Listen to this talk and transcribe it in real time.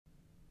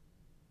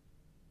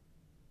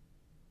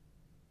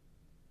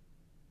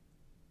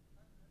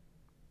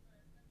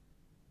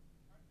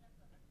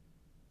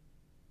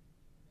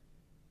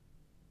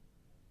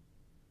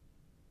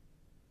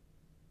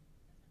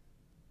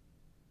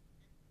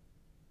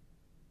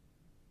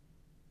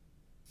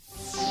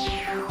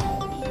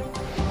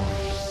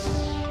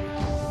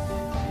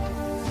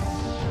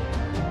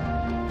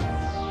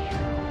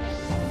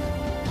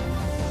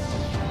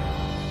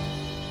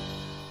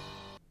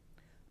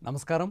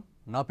నమస్కారం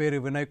నా పేరు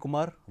వినయ్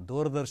కుమార్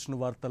దూరదర్శన్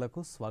వార్తలకు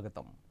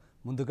స్వాగతం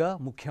ముందుగా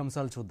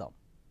ముఖ్యాంశాలు చూద్దాం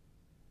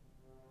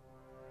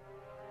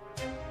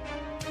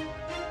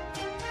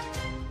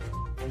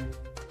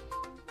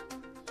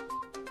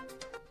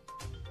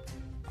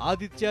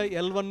ఆదిత్య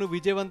L1 ను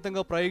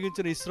విజయవంతంగా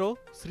ప్రయోగించిన ఇస్రో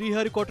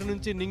శ్రీహరికోట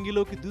నుంచి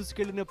నింగిలోకి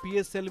దూసుకెళ్లిన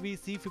PSLV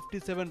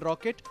C-57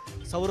 రాకెట్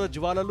సౌర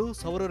జ్వాలలు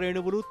సౌర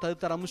రేణువులు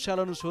తదితర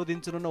అంశాలను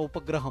శోధించనున్న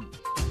ఉపగ్రహం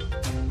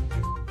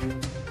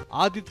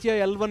ఆదిత్య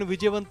L1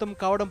 విజయవంతం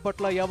కావడం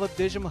పట్ల యావత్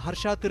దేశం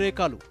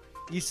హర్షాతిరేకాలు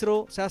ఇస్రో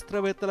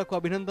శాస్త్రవేత్తలకు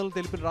అభినందనలు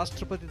తెలిపిన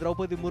రాష్ట్రపతి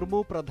ద్రౌపది ముర్ము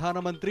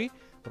ప్రధానమంత్రి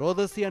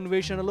రోదసి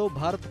అన్వేషణలో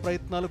భారత్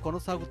ప్రయత్నాలు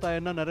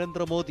కొనసాగుతాయన్న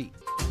నరేంద్ర మోదీ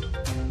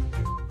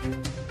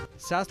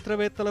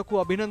శాస్త్రవేత్తలకు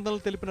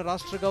అభినందనలు తెలిపిన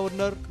రాష్ట్ర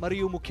గవర్నర్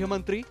మరియు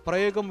ముఖ్యమంత్రి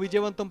ప్రయోగం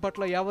విజయవంతం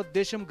పట్ల యావత్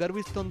దేశం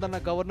గర్విస్తోందన్న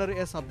గవర్నర్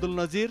ఎస్ అబ్దుల్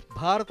నజీర్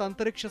భారత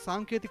అంతరిక్ష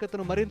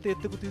సాంకేతికతను మరింత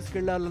ఎత్తుకు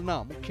తీసుకెళ్లాలన్న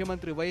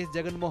ముఖ్యమంత్రి వైఎస్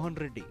జగన్మోహన్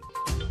రెడ్డి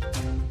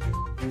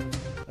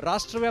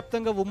రాష్ట్ర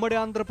వ్యాప్తంగా ఉమ్మడి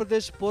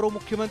ఆంధ్రప్రదేశ్ పూర్వ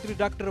ముఖ్యమంత్రి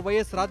డాక్టర్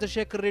వైఎస్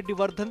రాజశేఖర రెడ్డి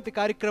వర్ధంతి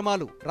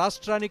కార్యక్రమాలు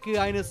రాష్ట్రానికి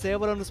ఆయన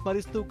సేవలను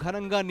స్మరిస్తూ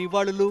ఘనంగా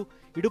నివాళులు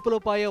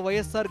ఇడుపులపాయ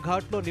వైఎస్ఆర్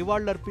ఘాట్లో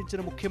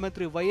నివాళులర్పించిన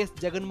ముఖ్యమంత్రి వైఎస్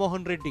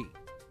జగన్మోహన్ రెడ్డి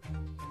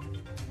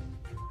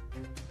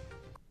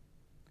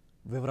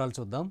వివరాలు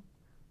చూద్దాం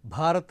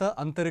భారత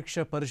అంతరిక్ష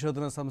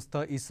పరిశోధన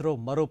సంస్థ ఇస్రో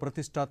మరో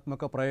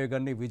ప్రతిష్టాత్మక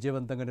ప్రయోగాన్ని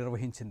విజయవంతంగా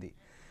నిర్వహించింది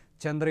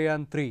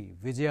చంద్రయాన్-3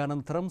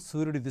 విజయానంతరం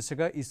సూర్యుడి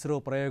దిశగా ఇస్రో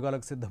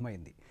ప్రయోగాలకు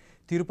సిద్ధమైంది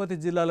తిరుపతి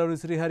జిల్లాలోని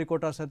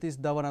శ్రీహరికోట సతీష్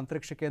ధావన్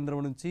అంతరిక్ష కేంద్రం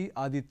నుంచి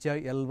ఆదిత్య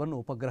L1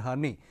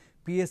 ఉపగ్రహాన్ని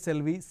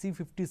PSLV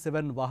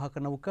C-57 వాహక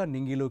నౌక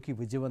నింగిలోకి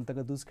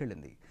విజయవంతంగా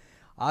దూసుకెళ్లింది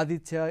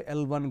ఆదిత్య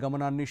L1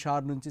 గమనాన్ని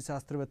షార్ నుంచి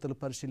శాస్త్రవేత్తలు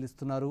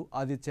పరిశీలిస్తున్నారు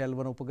ఆదిత్య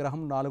L1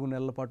 ఉపగ్రహం 4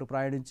 నెలల పాటు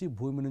ప్రయాణించి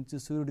భూమి నుంచి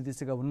సూర్యుడి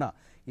దిశగా ఉన్న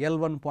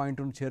L1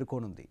 పాయింట్ను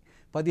చేరుకోనుంది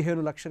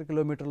 15 లక్షల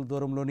కిలోమీటర్ల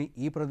దూరంలోని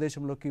ఈ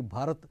ప్రదేశంలోకి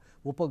భారత్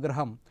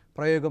ఉపగ్రహం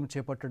ప్రయోగం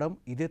చేపట్టడం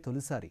ఇదే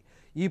తొలిసారి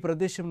ఈ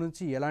ప్రదేశం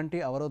నుంచి ఎలాంటి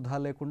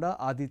అవరోధాలు లేకుండా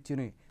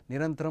ఆదిత్యని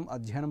నిరంతరం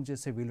అధ్యయనం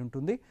చేసే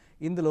వీలుంటుంది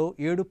ఇందులో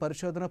 7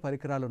 పరిశోధన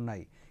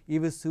పరికరాలున్నాయి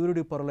ఇవి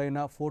సూర్యుడి పొరలైన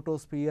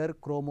ఫోటోస్పియర్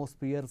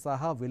క్రోమోస్పియర్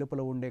సహా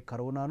వెలుపల ఉండే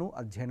కరోనాను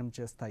అధ్యయనం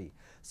చేస్తాయి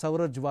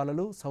సౌర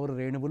జ్వాలలు సౌర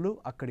రేణువులు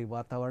అక్కడి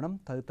వాతావరణం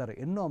తదితర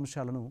ఎన్నో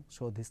అంశాలను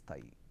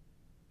శోధిస్తాయి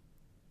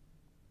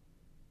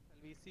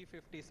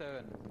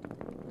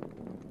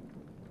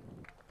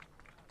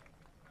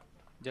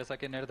जैसा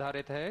कि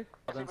निर्धारित है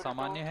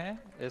सामान्य है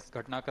इस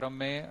घटनाक्रम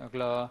में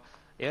अगला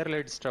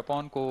एयरलेड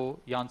स्ट्रेपॉन को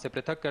यान से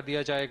पृथक कर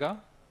दिया जाएगा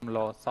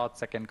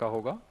 7 सेकंड का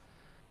होगा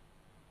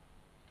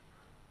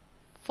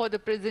For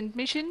the present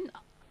mission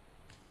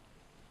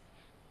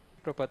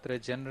प्रपत्र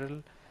जनरल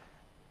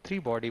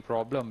 3 बॉडी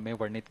प्रॉब्लम में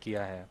वर्णित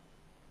किया है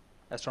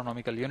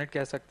एस्ट्रोनॉमिकल यूनिट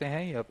कह सकते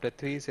हैं यह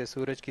पृथ्वी से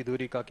सूरज की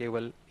दूरी का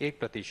केवल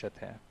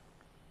 1% है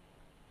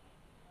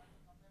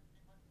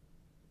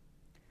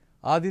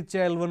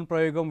ఆదిత్య L1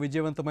 ప్రయోగం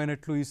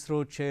విజయవంతమైనట్లు ఇస్రో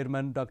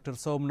చైర్మన్ డాక్టర్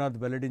సోమనాథ్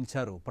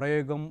వెల్లడించారు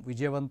ప్రయోగం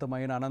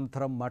విజయవంతమైన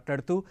అనంతరం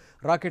మాట్లాడుతూ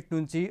రాకెట్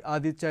నుంచి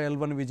ఆదిత్య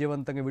L1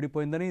 విజయవంతంగా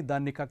విడిపోయిందని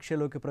దాన్ని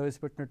కక్షలోకి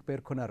ప్రవేశపెట్టినట్టు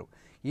పేర్కొన్నారు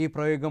ఈ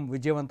ప్రయోగం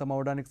విజయవంతం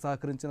అవడానికి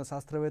సహకరించిన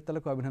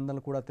శాస్త్రవేత్తలకు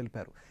అభినందనలు కూడా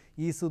తెలిపారు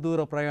ఈ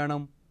సుదూర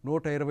ప్రయాణం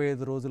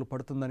 125 రోజులు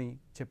పడుతుందని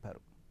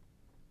చెప్పారు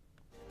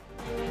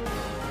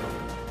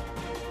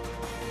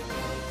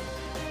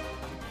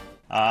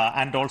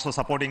and also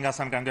supporting us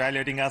and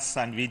congratulating us,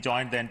 and we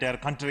joined the entire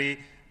country.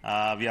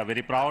 We are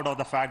very proud of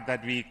the fact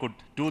that we could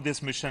do this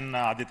mission,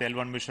 Aditya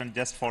L1 mission,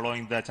 just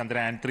following the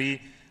Chandrayaan-3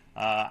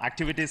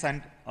 activities,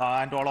 and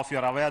all of you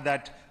are aware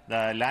that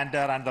the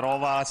lander and the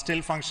rover are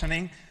still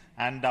functioning,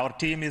 and our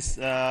team is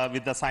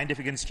with the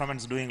scientific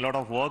instruments doing a lot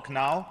of work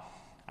now.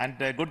 And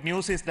the good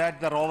news is that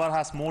the rover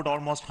has moved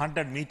almost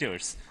 100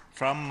 meters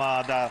from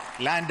the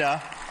lander,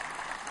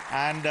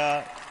 and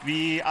we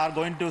are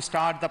going to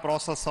start the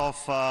process of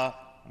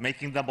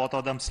making both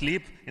of them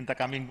sleep in the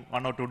coming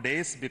 1 or 2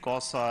 days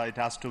because it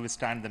has to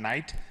withstand the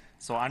night.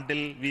 So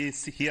until we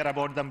hear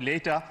about them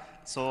later,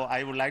 so I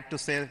would like to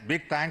say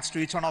big thanks to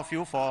each one of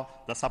you for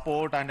the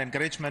support and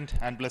encouragement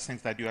and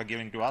blessings that you are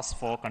giving to us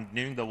for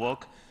continuing the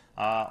work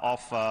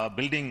of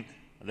building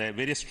the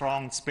very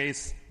strong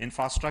space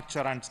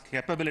infrastructure and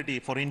capability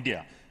for India,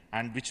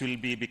 and which will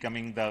be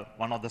becoming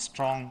one of the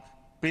strong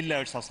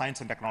pillars of science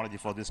and technology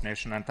for this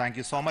nation. And thank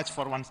you so much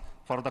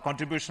for the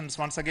contributions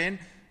once again,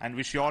 and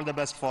wish you all the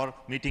best for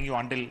meeting you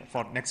until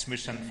for next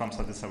mission from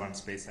Satish Dhawan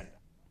Space Center.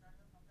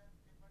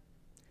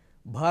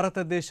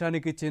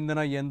 భారతదేశానికి చెందిన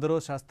ఎందరో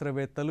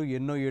శాస్త్రవేత్తలు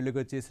ఎన్నో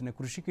ఏళ్లుగా చేసిన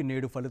కృషికి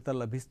నేడు ఫలితాలు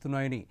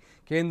లభిస్తున్నాయని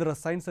కేంద్ర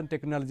సైన్స్ అండ్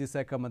టెక్నాలజీ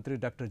శాఖ మంత్రి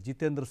డాక్టర్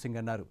జితేంద్ర సింగ్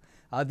అన్నారు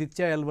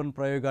ఆదిత్య L1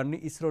 ప్రయోగాన్ని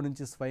ఇస్రో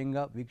నుంచి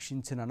స్వయంగా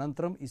వీక్షించిన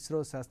అనంతరం ఇస్రో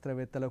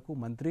శాస్త్రవేత్తలకు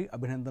మంత్రి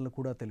అభినందనలు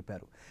కూడా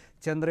తెలిపారు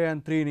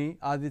చంద్రయాన్-3ని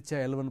ఆదిత్య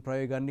L1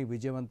 ప్రయోగాన్ని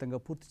విజయవంతంగా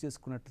పూర్తి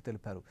చేసుకున్నట్లు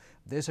తెలిపారు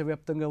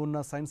దేశవ్యాప్తంగా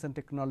ఉన్న సైన్స్ అండ్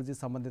టెక్నాలజీ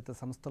సంబంధిత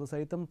సంస్థలు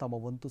సైతం తమ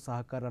వంతు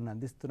సహకారాన్ని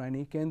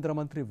అందిస్తున్నాయని కేంద్ర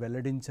మంత్రి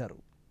వెల్లడించారు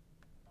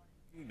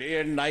Day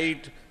and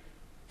night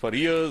for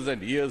years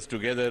and years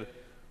together,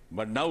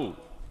 but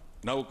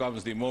now comes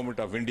the moment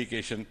of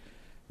vindication,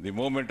 the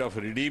moment of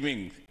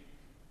redeeming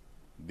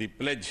the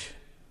pledge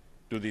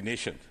to the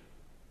nation.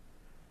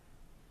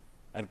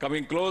 And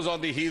coming close on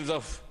the heels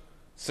of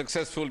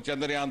successful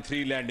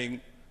Chandrayaan-3 landing,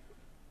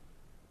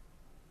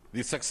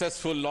 the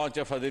successful launch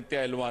of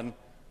Aditya L1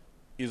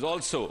 is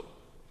also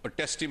a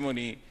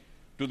testimony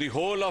to the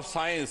whole of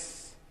science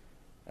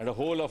and a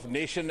whole of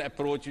nation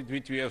approach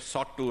which we have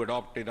sought to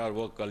adopt in our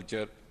work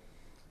culture.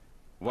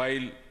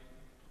 While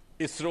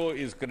ISRO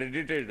is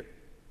credited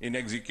in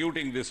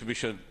executing this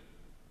mission,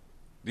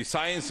 the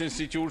science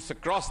institutes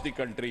across the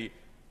country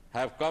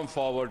have come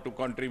forward to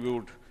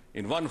contribute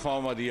in one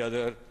form or the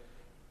other,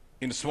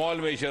 in small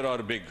measure or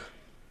big,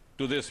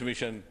 to this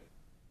mission.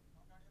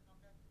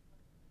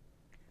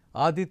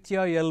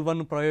 Aditya L1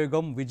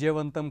 ప్రయోగం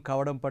విజయవంతం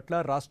కావడం పట్ల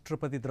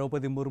రాష్ట్రపతి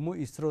ద్రౌపది ముర్ము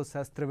ఇస్రో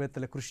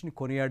శాస్త్రవేత్తల కృషిని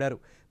కొనియాడారు.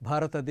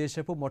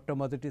 భారతదేశపు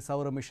మొట్టమొదటి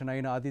సౌర మిషన్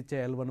అయిన ఆదిత్య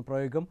L1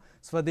 ప్రయోగం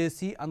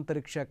స్వదేశీ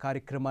అంతరిక్ష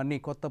కార్యక్రమాన్ని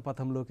కొత్త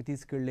పథంలోకి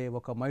తీసుకెళ్లే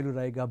ఒక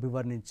మైలురాయిగా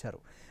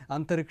అభివర్ణించారు.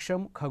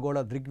 అంతరిక్షం, ఖగోళ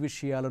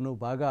దృగ్విషయాలను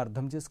బాగా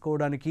అర్థం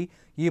చేసుకోవడానికి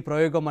ఈ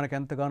ప్రయోగం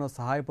మనకెంతగానో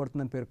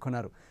సహాయపడుతుందని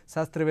పేర్కొన్నారు.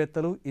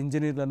 శాస్త్రవేత్తలు,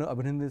 ఇంజనీర్లను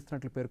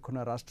అభినందిస్తున్నట్లు పేర్కొన్న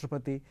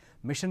రాష్ట్రపతి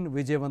మిషన్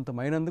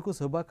విజయవంతమైనందుకు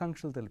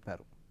శుభాకాంక్షలు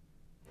తెలిపారు.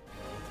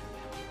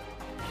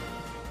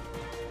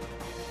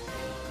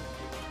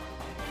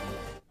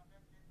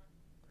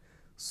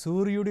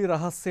 సూర్యుడి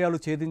రహస్యాలు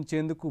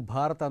ఛేదించేందుకు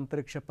భారత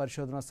అంతరిక్ష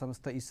పరిశోధన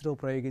సంస్థ ఇస్రో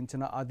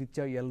ప్రయోగించిన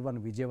ఆదిత్య L1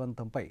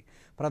 విజయవంతంపై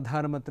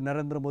ప్రధానమంత్రి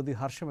నరేంద్ర మోదీ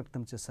హర్షం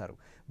వ్యక్తం చేశారు.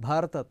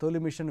 భారత తొలి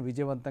మిషన్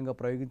విజయవంతంగా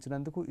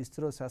ప్రయోగించినందుకు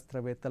ఇస్రో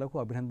శాస్త్రవేత్తలకు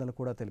అభినందనలు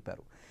కూడా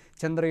తెలిపారు.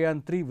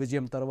 చంద్రయాన్-3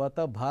 విజయం తర్వాత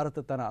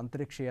భారత్ తన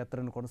అంతరిక్ష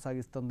యాత్రను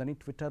కొనసాగిస్తోందని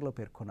ట్విట్టర్లో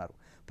పేర్కొన్నారు.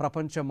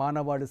 ప్రపంచ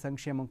మానవాళి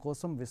సంక్షేమం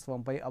కోసం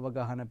విశ్వంపై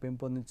అవగాహన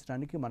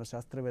పెంపొందించడానికి మన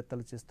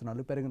శాస్త్రవేత్తలు చేస్తున్న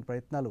అలుపెరిగిన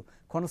ప్రయత్నాలు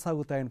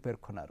కొనసాగుతాయని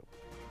పేర్కొన్నారు.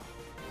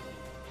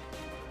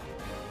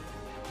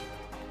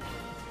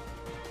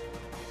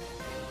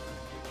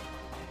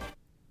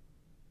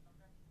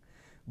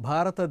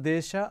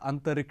 భారతదేశ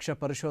అంతరిక్ష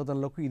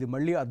పరిశోధనలకు ఇది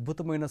మళ్లీ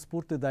అద్భుతమైన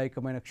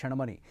స్ఫూర్తిదాయకమైన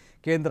క్షణమని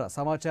కేంద్ర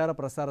సమాచార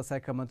ప్రసార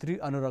శాఖ మంత్రి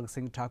అనురాగ్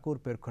సింగ్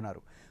ఠాకూర్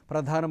పేర్కొన్నారు.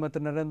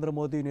 ప్రధానమంత్రి నరేంద్ర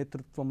మోదీ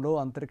నేతృత్వంలో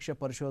అంతరిక్ష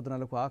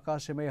పరిశోధనలకు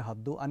ఆకాశమే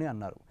హద్దు అని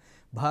అన్నారు.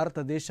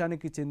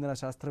 భారతదేశానికి చెందిన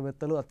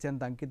శాస్త్రవేత్తలు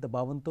అత్యంత అంకిత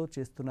భావంతో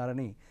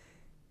చేస్తున్నారని,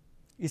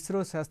 ఇస్రో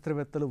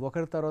శాస్త్రవేత్తలు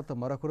ఒకరి తర్వాత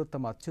మరొకరు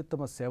తమ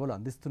అత్యుత్తమ సేవలు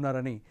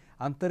అందిస్తున్నారని,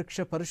 అంతరిక్ష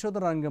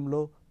పరిశోధన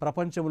రంగంలో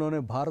ప్రపంచంలోనే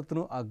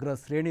భారత్ను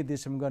అగ్రశ్రేణి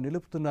దేశంగా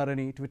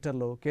నిలుపుతున్నారని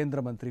ట్విట్టర్లో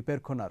కేంద్ర మంత్రి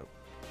పేర్కొన్నారు.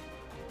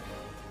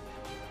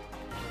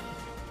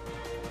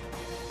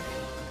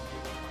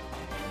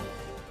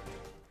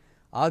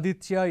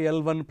 ఆదిత్య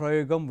L1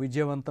 ప్రయోగం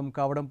విజయవంతం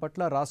కావడం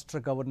పట్ల రాష్ట్ర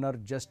గవర్నర్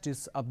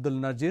జస్టిస్ అబ్దుల్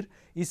నజీర్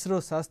ఇస్రో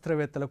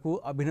శాస్త్రవేత్తలకు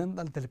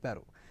అభినందనలు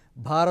తెలిపారు.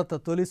 భారత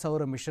తొలి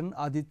సౌర మిషన్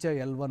ఆదిత్య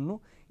L1ను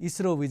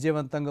ఇస్రో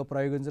విజయవంతంగా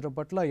ప్రయోగించడం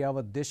పట్ల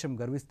యావత్ దేశం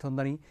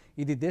గర్విస్తోందని,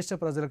 ఇది దేశ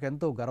ప్రజలకు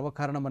ఎంతో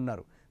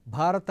గర్వకారణమన్నారు.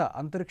 భారత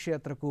అంతరిక్ష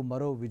యాత్రకు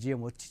మరో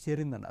విజయం వచ్చి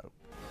చేరిందన్నారు.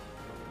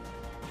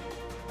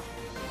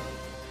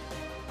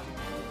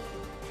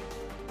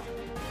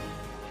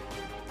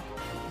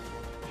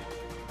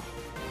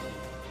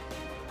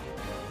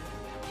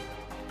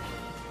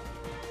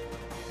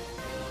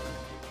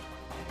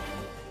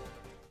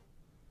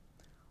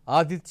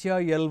 ఆదిత్య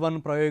L1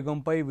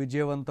 ప్రయోగంపై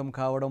విజయవంతం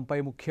కావడంపై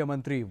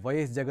ముఖ్యమంత్రి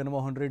వైఎస్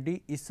జగన్మోహన్ రెడ్డి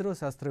ఇస్రో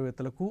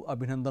శాస్త్రవేత్తలకు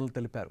అభినందనలు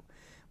తెలిపారు.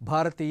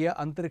 భారతీయ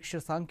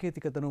అంతరిక్ష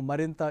సాంకేతికతను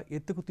మరింత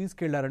ఎత్తుకు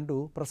తీసుకెళ్లారంటూ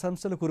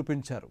ప్రశంసలు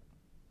కురిపించారు.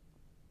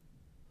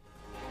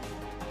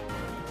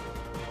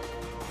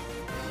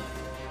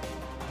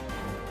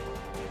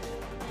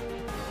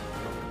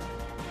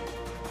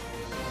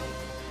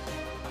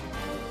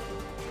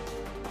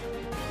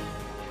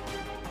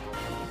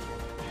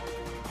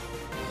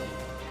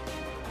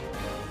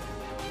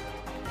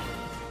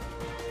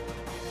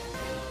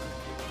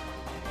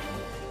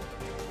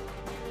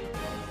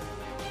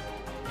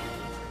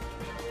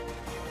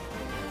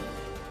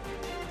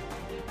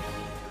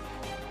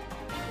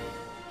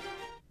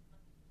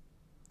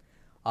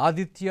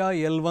 ఆదిత్య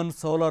L1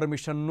 సోలార్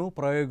మిషన్ను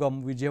ప్రయోగం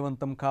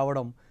విజయవంతం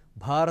కావడం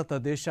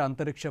భారతదేశ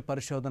అంతరిక్ష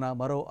పరిశోధన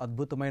మరో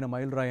అద్భుతమైన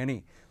మైలురాయని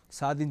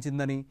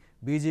సాధించిందని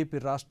బీజేపీ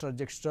రాష్ట్ర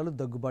అధ్యక్షురాలు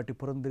దగ్గుబాటి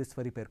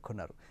పురంధేశ్వరి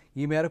పేర్కొన్నారు.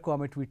 ఈ మేరకు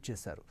ఆమె ట్వీట్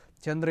చేశారు.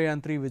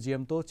 చంద్రయాన్-3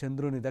 విజయంతో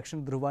చంద్రుని దక్షిణ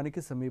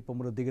ధృవానికి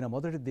సమీపంలో దిగిన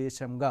మొదటి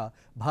దేశంగా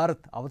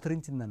భారత్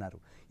అవతరించిందన్నారు.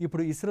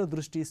 ఇప్పుడు ఇస్రో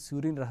దృష్టి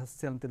సూర్యుని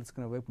రహస్యాలను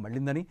తెలుసుకునే వైపు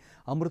మళ్లిందని,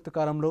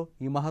 అమృతకాలంలో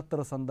ఈ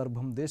మహత్తర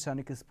సందర్భం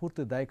దేశానికి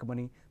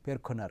స్ఫూర్తిదాయకమని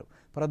పేర్కొన్నారు.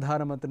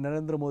 ప్రధానమంత్రి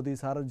నరేంద్ర మోదీ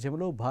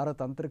సారథ్యంలో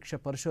భారత అంతరిక్ష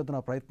పరిశోధన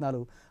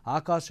ప్రయత్నాలు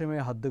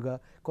ఆకాశమే హద్దుగా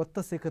కొత్త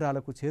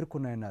శిఖరాలకు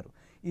చేరుకున్నాయన్నారు.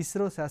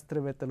 ఇస్రో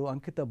శాస్త్రవేత్తలు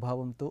అంకిత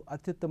భావంతో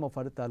అత్యుత్తమ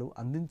ఫలితాలు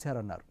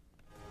అందించారన్నారు.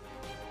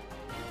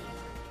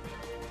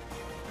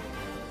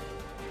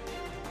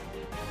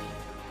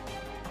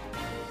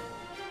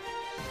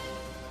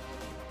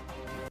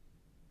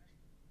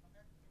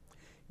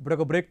 ఇప్పుడు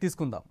ఒక బ్రేక్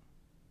తీసుకుందాం.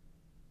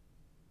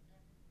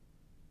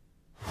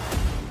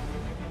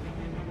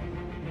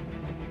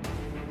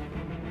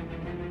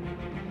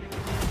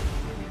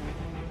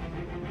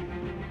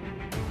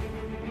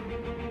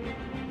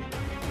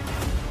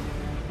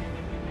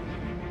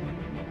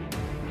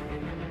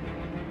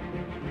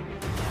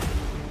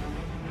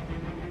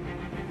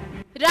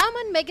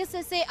 రామన్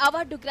మెగసెసే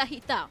అవార్డు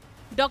గ్రహీత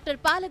డాక్టర్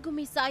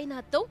పాలగుమ్మి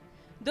సాయినాథ్తో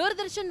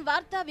దూరదర్శన్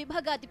వార్తా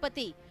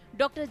విభాగాధిపతి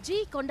డాక్టర్ జి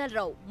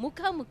కొండలరావు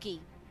ముఖాముఖి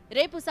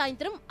రేపు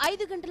సాయంత్రం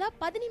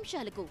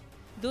 5:10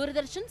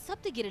 దూరదర్శన్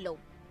సప్తగిరిలో.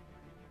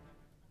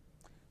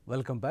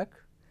 Welcome back.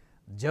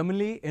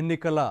 జమిలీ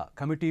ఎన్నికల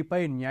కమిటీపై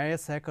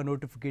న్యాయశాఖ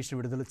నోటిఫికేషన్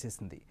విడుదల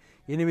చేసింది.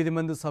 8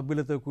 మంది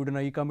సభ్యులతో కూడిన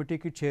ఈ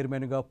కమిటీకి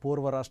చైర్మన్గా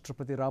పూర్వ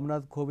రాష్ట్రపతి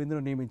రామ్నాథ్ కోవింద్ను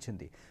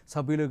నియమించింది.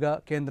 సభ్యులుగా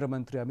కేంద్ర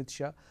మంత్రి అమిత్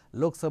షా,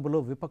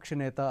 లోక్సభలో విపక్ష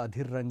నేత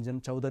అధీర్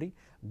రంజన్ చౌదరి,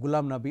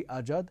 గులాం నబీ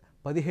ఆజాద్,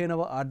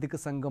 15వ ఆర్థిక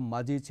సంఘం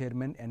మాజీ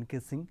చైర్మన్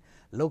ఎన్కే సింగ్,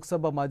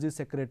 లోక్సభ మాజీ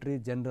secretary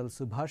general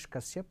Subhash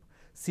Kashyap,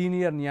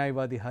 senior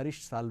న్యాయవాది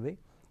హరీష్ సాల్వే,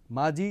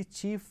 మాజీ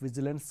చీఫ్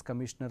విజిలెన్స్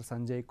కమిషనర్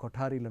సంజయ్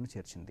కొఠారీలను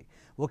చేర్చింది.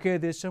 ఒకే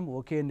దేశం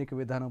ఒకే ఎన్నిక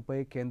విధానంపై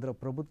కేంద్ర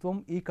ప్రభుత్వం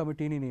ఈ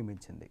కమిటీని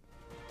నియమించింది.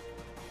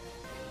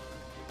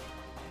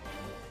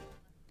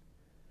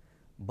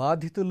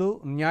 బాధితులు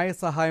న్యాయ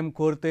సహాయం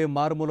కోరితే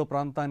మారుమూల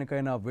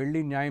ప్రాంతానికైనా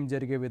వెళ్లి న్యాయం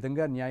జరిగే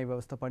విధంగా న్యాయ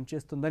వ్యవస్థ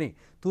పనిచేస్తుందని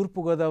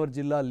తూర్పుగోదావరి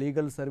జిల్లా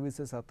legal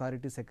services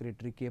authority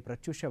secretary K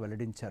Pratyusha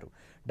వెల్లడించారు.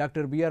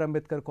 డాక్టర్ బిఆర్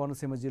అంబేద్కర్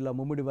కోనసీమ జిల్లా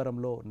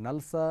ముమ్మిడివరంలో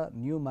NALSA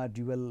new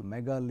మాడ్యువల్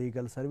mega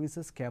legal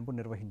services camp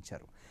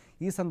నిర్వహించారు.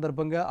 ఈ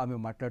సందర్భంగా ఆమె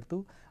మాట్లాడుతూ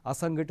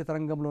అసంఘటిత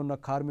రంగంలో ఉన్న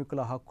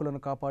కార్మికుల హక్కులను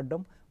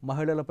కాపాడడం,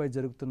 మహిళలపై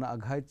జరుగుతున్న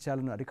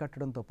అఘాయిత్యాలను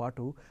అరికట్టడంతో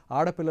పాటు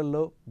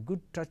ఆడపిల్లల్లో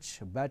గుడ్ టచ్,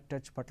 బ్యాడ్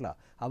టచ్ పట్ల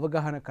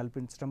అవగాహన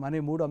కల్పించడం అనే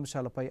 3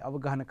 అంశాలపై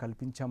అవగాహన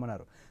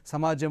కల్పించామన్నారు.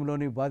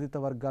 సమాజంలోని బాధిత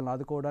వర్గాలను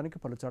ఆదుకోవడానికి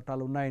పలు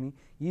చట్టాలు ఉన్నాయని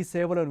ఈ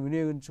సేవలను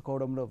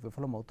వినియోగించుకోవడంలో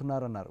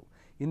విఫలమవుతున్నారన్నారు.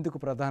 ఇందుకు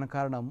ప్రధాన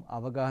కారణం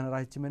అవగాహన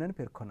రాహిత్యమేనని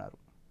పేర్కొన్నారు.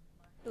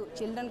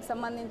 చిల్డ్రన్కి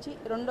సంబంధించి,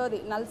 రెండోది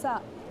NALSA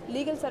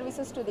legal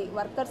services to the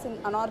workers in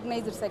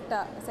unorganised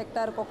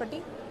సెక్టార్కి ఒకటి,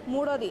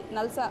 మూడోది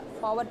నల్సా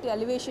పావర్టీ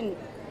అలివేషన్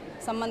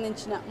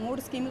సంబంధించిన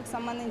 3 స్కీములకు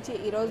సంబంధించి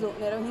ఈరోజు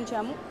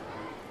నిర్వహించాము.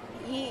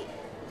 ఈ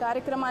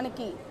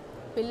కార్యక్రమానికి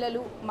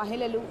పిల్లలు,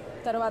 మహిళలు,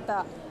 తర్వాత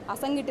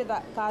అసంఘటిత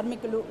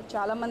కార్మికులు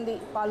చాలామంది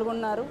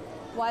పాల్గొన్నారు.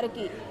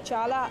 వారికి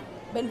చాలా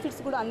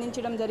బెనిఫిట్స్ కూడా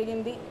అందించడం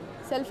జరిగింది.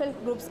 సెల్ఫ్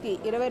హెల్ప్ గ్రూప్స్కి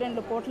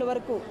 22 కోట్ల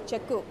వరకు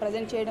చెక్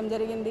ప్రజెంట్ చేయడం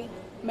జరిగింది.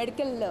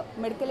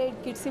 మెడికల్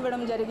ఎయిడ్ కిట్స్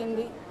ఇవ్వడం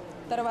జరిగింది.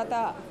 తర్వాత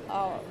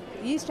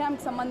ఈ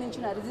స్టాంప్కి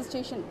సంబంధించిన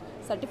రిజిస్ట్రేషన్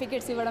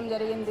సర్టిఫికేట్స్ ఇవ్వడం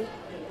జరిగింది.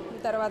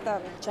 తర్వాత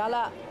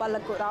చాలా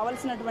వాళ్ళకు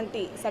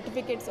రావాల్సినటువంటి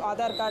సర్టిఫికేట్స్,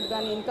 ఆధార్ కార్డు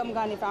కానీ, ఇన్కమ్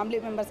కానీ, ఫ్యామిలీ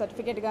మెంబర్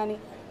సర్టిఫికేట్ కానీ,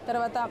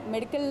 తర్వాత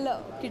మెడికల్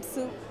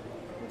కిట్స్,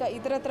 ఇంకా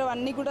ఇతరత్ర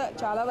అన్నీ కూడా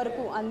చాలా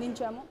వరకు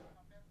అందించాము.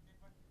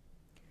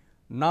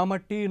 నా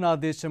మట్టి నా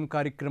దేశం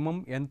కార్యక్రమం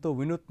ఎంతో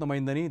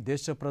వినూత్నమైందని,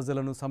 దేశ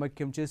ప్రజలను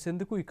సమైక్యం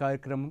చేసేందుకు ఈ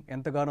కార్యక్రమం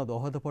ఎంతగానో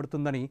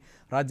దోహదపడుతుందని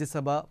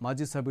రాజ్యసభ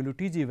మాజీ సభ్యులు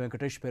టీజీ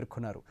వెంకటేష్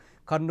పేర్కొన్నారు.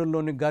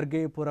 కర్నూలులోని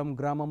గర్గేపురం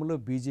గ్రామంలో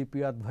బీజేపీ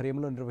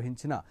ఆధ్వర్యంలో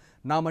నిర్వహించిన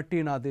నా మట్టి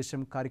నా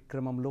దేశం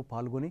కార్యక్రమంలో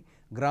పాల్గొని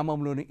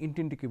గ్రామంలోని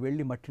ఇంటింటికి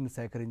వెళ్లి మట్టిని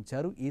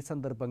సేకరించారు. ఈ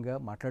సందర్భంగా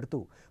మాట్లాడుతూ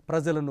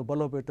ప్రజలను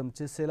బలోపేతం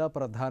చేసేలా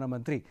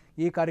ప్రధానమంత్రి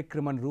ఈ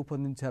కార్యక్రమాన్ని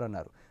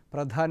రూపొందించారన్నారు.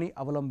 ప్రధాని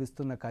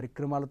అవలంబిస్తున్న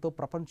కార్యక్రమాలతో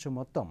ప్రపంచం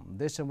మొత్తం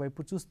దేశం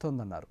వైపు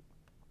చూస్తోందన్నారు.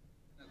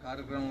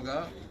 కార్యక్రమంగా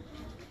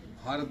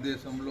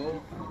భారతదేశంలో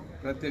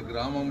ప్రతి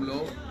గ్రామంలో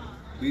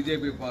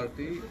బీజేపీ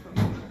పార్టీ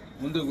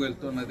ముందుకు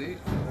వెళ్తున్నది.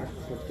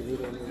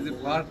 ఇది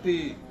పార్టీ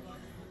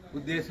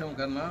ఉద్దేశం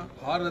కన్నా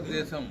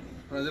భారతదేశం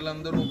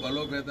ప్రజలందరూ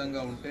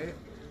బలోపేతంగా ఉంటే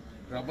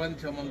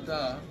ప్రపంచమంతా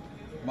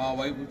మా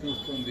వైపు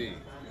చూస్తుంది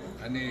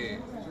అనే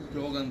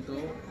స్లోగన్తో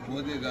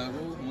మోదీ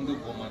గారు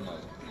ముందుకు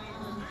పోమన్నారు.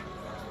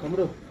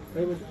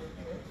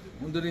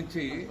 ముందు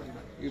నుంచి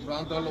ఈ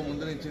ప్రాంతాల్లో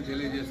ముందు నుంచి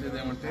తెలియజేసేది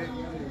ఏమంటే,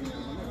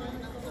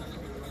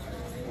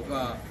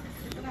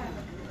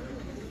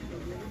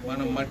 మన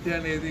మట్టి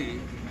అనేది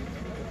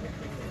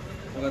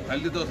ఒక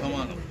తల్లితో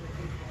సమానం.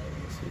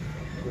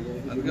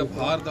 అందుకే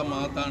భారత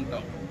మాత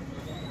అంటాం,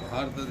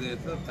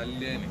 భారతదేశ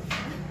తల్లి అని.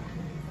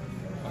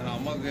 మన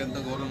అమ్మకు ఎంత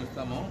గౌరవం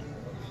ఇస్తామో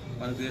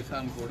మన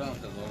దేశానికి కూడా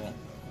అంత గౌరవం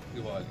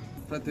ఇవ్వాలి.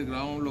 ప్రతి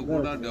గ్రామంలో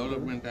కూడా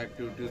డెవలప్మెంట్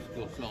యాక్టివిటీస్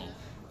కోసం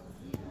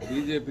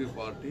బీజేపీ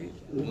పార్టీ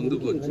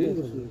ముందుకు వచ్చి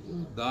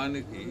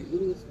దానికి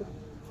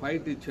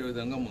ఫైట్ ఇచ్చే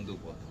విధంగా ముందుకు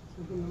పోతాం,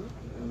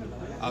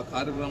 ఆ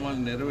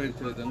కార్యక్రమాలను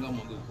నెరవేర్చే విధంగా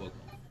ముందుకు పోతాం.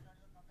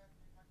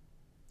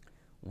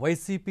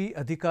 వైసీపీ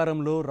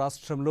అధికారంలో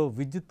రాష్ట్రంలో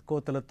విద్యుత్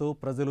కోతలతో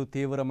ప్రజలు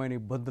తీవ్రమైన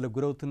ఇబ్బందులకు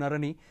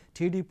గురవుతున్నారని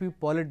టీడీపీ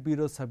పాలిట్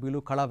బ్యూరో సభ్యులు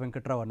కళా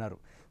వెంకట్రావు అన్నారు.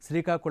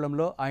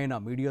 శ్రీకాకుళంలో ఆయన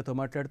మీడియాతో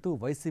మాట్లాడుతూ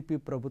వైసీపీ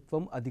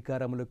ప్రభుత్వం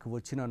అధికారంలోకి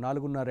వచ్చిన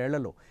 4.5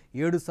 ఏళ్లలో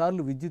 7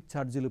 సార్లు విద్యుత్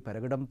ఛార్జీలు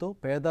పెరగడంతో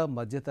పేద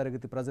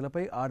మధ్యతరగతి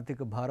ప్రజలపై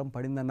ఆర్థిక భారం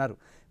పడిందన్నారు.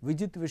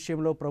 విద్యుత్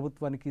విషయంలో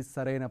ప్రభుత్వానికి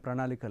సరైన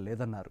ప్రణాళిక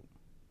లేదన్నారు.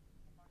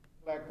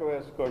 లెక్క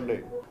వేసుకోండి.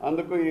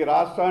 అందుకు ఈ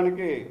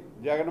రాష్ట్రానికి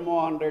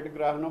జగన్మోహన్ రెడ్డి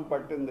గ్రహణం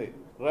పట్టింది.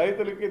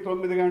 రైతులకి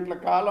 9 గంటల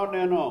కాలం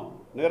నేను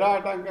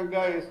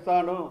నిరాటంకంగా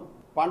ఇస్తాను,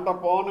 పంట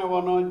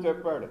పోనివ్వను అని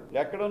చెప్పాడు.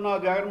 ఎక్కడున్నా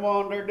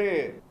జగన్మోహన్ రెడ్డి?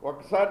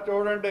 ఒకసారి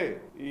చూడండి,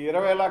 ఈ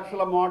 20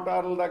 లక్షల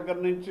మోటార్ల దగ్గర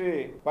నుంచి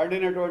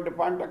పండినటువంటి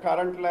పంట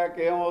కరెంట్ లేక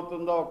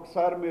ఏమవుతుందో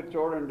ఒకసారి మీరు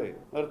చూడండి.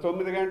 మరి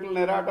 9 గంటలు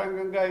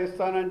నిరాటంకంగా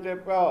ఇస్తానని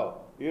చెప్పావు,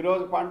 ఈ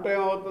రోజు పంట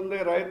ఏమవుతుంది?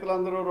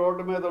 రైతులందరూ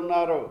రోడ్డు మీద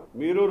ఉన్నారు.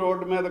 మీరు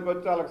రోడ్డు మీదకి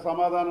వచ్చి వాళ్ళకి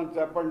సమాధానం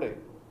చెప్పండి,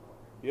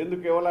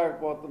 ఎందుకు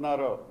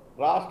ఇవ్వలేకపోతున్నారో.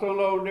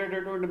 రాష్ట్రంలో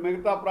ఉండేటటువంటి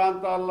మిగతా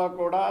ప్రాంతాల్లో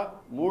కూడా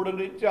 3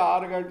 నుంచి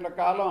 6 గంటల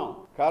కాలం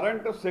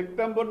కరెంటు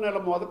సెప్టెంబర్ నెల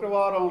మొదటి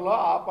వారంలో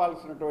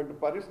ఆపాల్సినటువంటి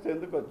పరిస్థితి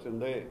ఎందుకు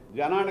వచ్చింది?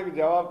 జనానికి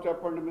జవాబు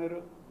చెప్పండి. మీరు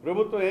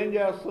ప్రభుత్వం ఏం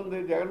చేస్తుంది?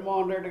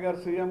 జగన్మోహన్ రెడ్డి గారు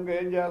సీఎంగా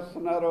ఏం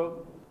చేస్తున్నారు?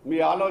 మీ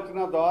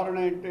ఆలోచన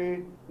ధోరణి ఏంటి?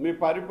 మీ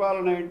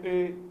పరిపాలన ఏంటి?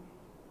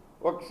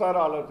 ఒకసారి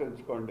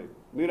ఆలోచించుకోండి.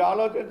 మీరు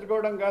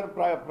ఆలోచించుకోవడం కాదు,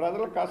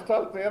 ప్రజల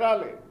కష్టాలు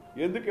తీరాలి.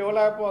 ఎందుకు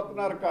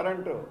ఇవ్వలేకపోతున్నారు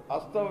కరెంటు?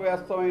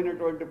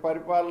 అస్తవ్యస్తమైనటువంటి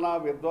పరిపాలన,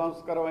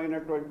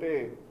 విధ్వంసకరమైనటువంటి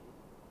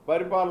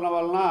పరిపాలన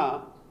వలన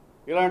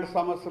ఇలాంటి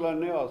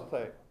సమస్యలన్నీ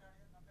వస్తాయి.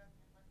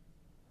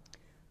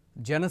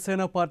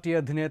 జనసేన పార్టీ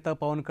అధినేత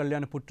పవన్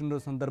కళ్యాణ్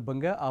పుట్టినరోజు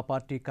సందర్భంగా ఆ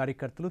పార్టీ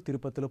కార్యకర్తలు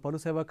తిరుపతిలో పలు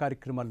సేవా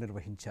కార్యక్రమాలు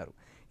నిర్వహించారు.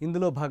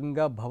 ఇందులో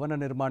భాగంగా భవన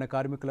నిర్మాణ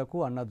కార్మికులకు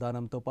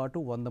అన్నదానంతో పాటు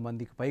 100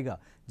 మందికి పైగా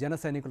జన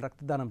సైనికులు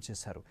రక్తదానం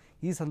చేశారు.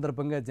 ఈ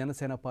సందర్భంగా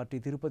జనసేన పార్టీ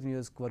తిరుపతి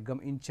నియోజకవర్గం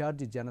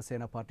ఇన్ఛార్జి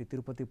జనసేన పార్టీ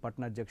తిరుపతి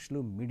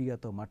పట్టణాధ్యక్షులు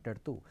మీడియాతో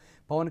మాట్లాడుతూ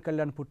పవన్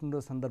కళ్యాణ్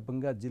పుట్టినరోజు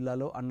సందర్భంగా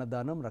జిల్లాలో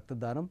అన్నదానం,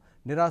 రక్తదానం,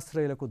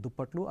 నిరాశ్రయులకు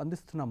దుప్పట్లు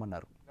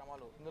అందిస్తున్నామన్నారు.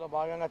 ఇందులో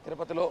భాగంగా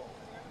తిరుపతిలో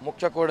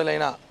ముఖ్య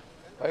కోడలైన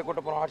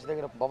వైకుంఠపురం ఆర్చి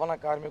దగ్గర భవన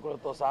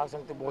కార్మికులతో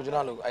సహశక్తి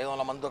భోజనాలు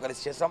 500 మందితో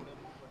కలిసి చేస్తాం.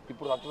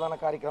 ఇప్పుడు రక్తదాన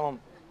కార్యక్రమం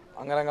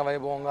అంగరంగ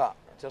వైభవంగా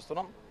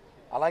చేస్తున్నాం.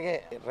 అలాగే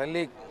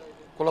రెల్లి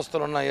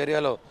కులస్తులు ఉన్న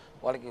ఏరియాలో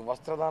వాళ్ళకి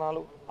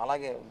వస్త్రదానాలు,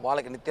 అలాగే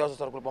వాళ్ళకి నిత్యావసర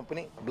సరుకులు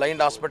పంపిణీ,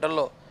 బ్లైండ్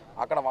హాస్పిటల్లో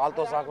అక్కడ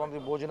వాళ్ళతో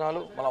సహకరించి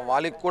భోజనాలు, మళ్ళీ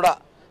వాళ్ళకి కూడా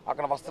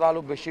అక్కడ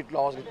వస్త్రాలు, బెడ్షీట్లు,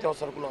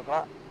 నిత్యావసర సరుకులు అక్కడ.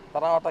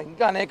 తర్వాత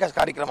ఇంకా అనేక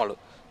కార్యక్రమాలు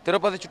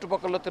తిరుపతి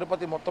చుట్టుపక్కల,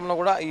 తిరుపతి మొత్తంలో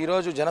కూడా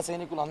ఈరోజు జన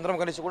సైనికులు అందరం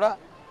కలిసి కూడా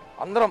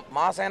అందరం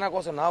మా సేన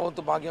కోసం నా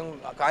వంతు భాగ్యం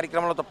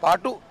కార్యక్రమాలతో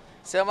పాటు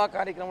సేవా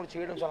కార్యక్రమాలు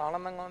చేయడం చాలా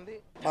ఆనందంగా ఉంది.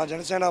 మా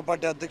జనసేన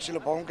పార్టీ అధ్యక్షులు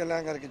పవన్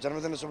కళ్యాణ్ గారికి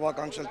జన్మదిన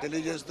శుభాకాంక్షలు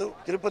తెలియజేస్తూ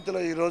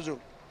తిరుపతిలో ఈరోజు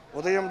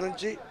ఉదయం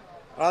నుంచి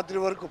రాత్రి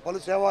వరకు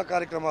పలు సేవా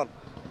కార్యక్రమాలు,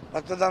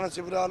 రక్తదాన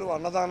శిబిరాలు,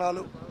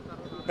 అన్నదానాలు,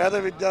 పేద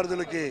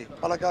విద్యార్థులకి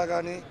పలకా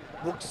కానీ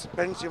బుక్స్,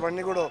 పెన్స్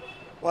ఇవన్నీ కూడా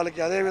వాళ్ళకి,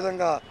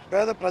 అదేవిధంగా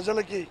పేద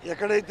ప్రజలకి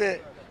ఎక్కడైతే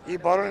ఈ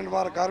భవన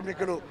నిర్మాణ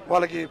కార్మికులు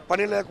వాళ్ళకి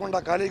పని లేకుండా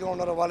ఖాళీగా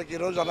ఉన్నారో వాళ్ళకి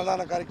ఈరోజు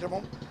అన్నదాన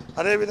కార్యక్రమం,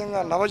 అదేవిధంగా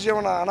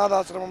నవజీవన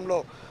అనాథాశ్రమంలో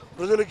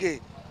వృద్ధులకి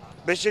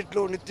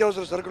బెడ్షీట్లు,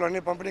 నిత్యావసర సరుకులు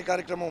అన్ని పంపిణీ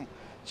కార్యక్రమం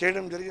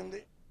చేయడం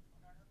జరిగింది.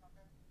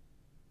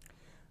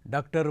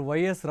 డాక్టర్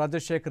వైఎస్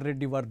రాజశేఖర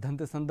రెడ్డి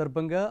వర్ధంతి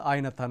సందర్భంగా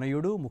ఆయన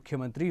తనయుడు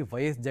ముఖ్యమంత్రి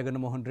వైఎస్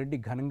జగన్మోహన్ రెడ్డి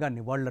ఘనంగా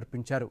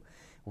నివాళులర్పించారు.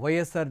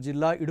 వైఎస్ఆర్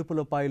జిల్లా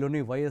ఇడుపులపాయలోని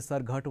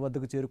వైఎస్ఆర్ ఘాటు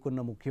వద్దకు చేరుకున్న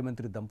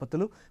ముఖ్యమంత్రి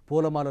దంపతులు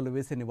పూలమాలలు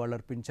వేసి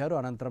నివాళులర్పించారు.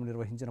 అనంతరం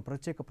నిర్వహించిన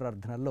ప్రత్యేక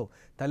ప్రార్థనల్లో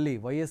తల్లి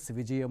వైఎస్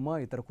విజయమ్మ,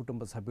 ఇతర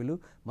కుటుంబ సభ్యులు,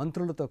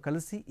 మంత్రులతో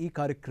కలిసి ఈ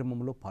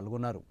కార్యక్రమంలో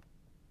పాల్గొన్నారు.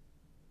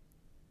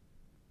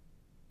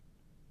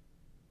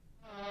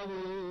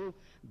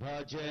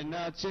 భజన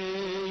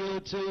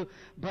చేయుచు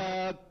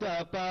భక్త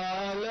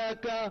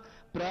పాలక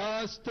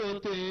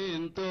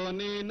ప్రస్తుతింతో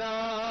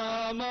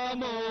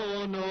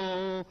నామమును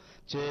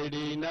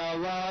చెడిన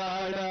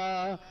వాడ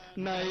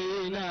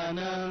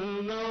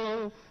నైనను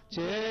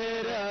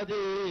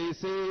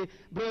చేరదీసి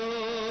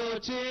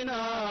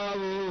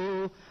బ్రోచినావు.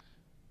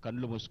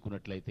 కళ్ళు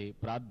మూసుకున్నట్లయితే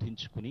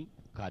ప్రార్థించుకుని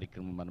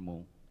కార్యక్రమం మనము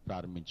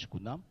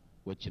ప్రారంభించుకుందాం.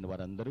 వచ్చిన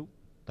వారందరూ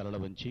తలల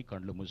వంచి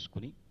కళ్ళు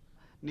మూసుకుని,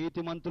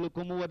 నీతిమంతులు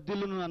కొమ్ము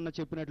వర్ధిల్లును అన్న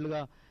చెప్పినట్లుగా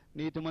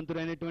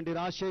నీతిమంతుడైనటువంటి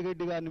రాజశేఖర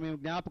రెడ్డి గారిని మేము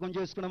జ్ఞాపకం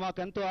చేసుకున్నాం. మాకు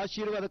ఎంతో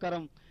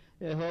ఆశీర్వాదకరం.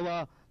 యెహోవా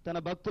తన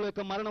భక్తుల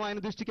యొక్క మరణం ఆయన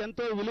దృష్టికి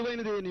ఎంతో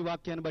విలువైనది. నీ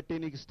వాక్యాన్ని బట్టి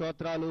నీకు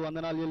స్తోత్రాలు,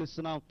 వందనాలు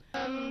చెల్లిస్తున్నాం.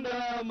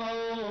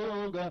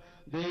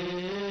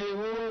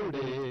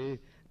 దేవుడే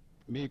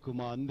మీకు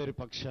మా అందరి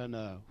పక్షాన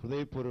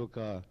హృదయపూర్వక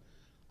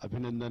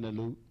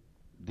అభినందనలు,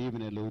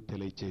 దీవెనలు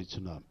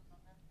తెలియజేస్తున్నాం.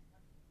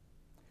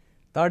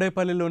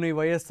 తాడేపల్లిలోని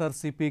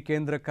వైఎస్ఆర్సీపీ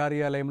కేంద్ర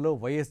కార్యాలయంలో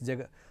వైఎస్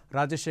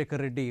రాజశేఖర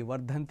రెడ్డి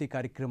వర్ధంతి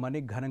కార్యక్రమాన్ని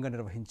ఘనంగా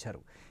నిర్వహించారు.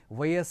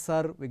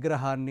 వైఎస్ఆర్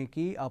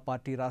విగ్రహానికి ఆ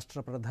పార్టీ రాష్ట్ర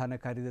ప్రధాన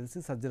కార్యదర్శి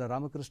సజ్జల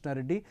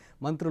రామకృష్ణారెడ్డి,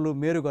 మంత్రులు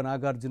మేరుగ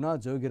నాగార్జున,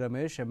 జోగి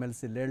రమేష్,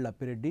 ఎమ్మెల్సీ లేళ్ల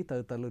అప్పిరెడ్డి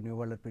తదితరులు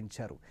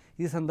నివాళులర్పించారు.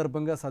 ఈ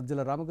సందర్భంగా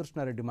సజ్జల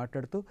రామకృష్ణారెడ్డి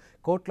మాట్లాడుతూ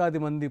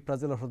కోట్లాది మంది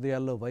ప్రజల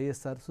హృదయాల్లో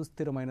వైఎస్ఆర్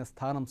సుస్థిరమైన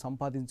స్థానం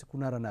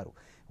సంపాదించుకున్నారన్నారు.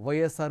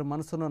 వైఎస్ఆర్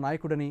మనసున్న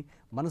నాయకుడని,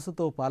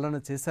 మనసుతో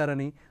పాలన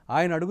చేశారని,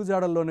 ఆయన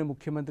అడుగుజాడల్లోనే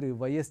ముఖ్యమంత్రి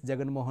వైఎస్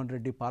జగన్మోహన్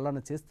రెడ్డి పాలన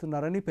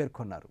చేస్తున్నారని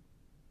పేర్కొన్నారు.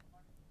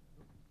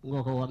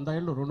 ఇంకొక 100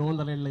 ఏళ్ళు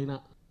 200 ఏళ్ళైనా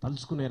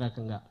తలుచుకునే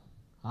రకంగా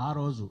ఆ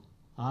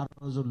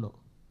రోజుల్లో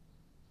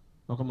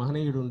ఒక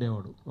మహనీయుడు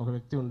ఉండేవాడు, ఒక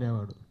వ్యక్తి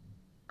ఉండేవాడు.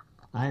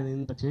 ఆయన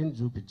ఇంత చేంజ్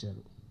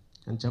చూపించారు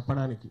అని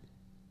చెప్పడానికి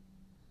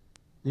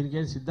దీనికి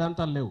ఏం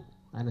సిద్ధాంతాలు లేవు.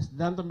 ఆయన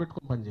సిద్ధాంతం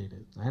పెట్టుకొని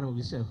పనిచేయలేదు. ఆయన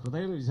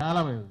హృదయం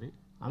విశాలమైనది.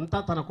 అంతా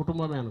తన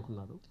కుటుంబమే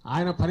అనుకున్నాడు.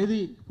 ఆయన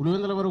పరిధి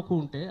పులివెందుల వరకు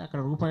ఉంటే అక్కడ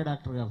రూపాయి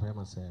డాక్టర్గా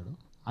ఫేమస్ అయ్యాడు.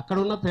 అక్కడ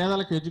ఉన్న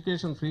పేదలకు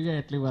ఎడ్యుకేషన్ ఫ్రీగా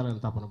ఎట్లా ఇవ్వాలని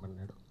తపన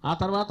పడినాడు. ఆ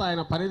తర్వాత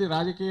ఆయన పరిధి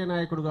రాజకీయ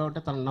నాయకుడుగా ఉంటే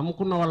తను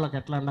నమ్ముకున్న వాళ్ళకి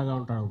ఎట్లా అండగా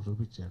ఉంటాడో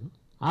చూపించాడు.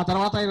 ఆ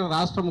తర్వాత ఆయన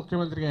రాష్ట్ర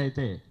ముఖ్యమంత్రిగా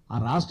అయితే ఆ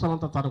రాష్ట్రం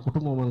అంతా తన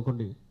కుటుంబం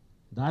అనుకోండి,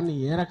 దాన్ని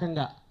ఏ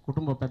రకంగా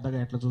కుటుంబ పెద్దగా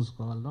ఎట్లా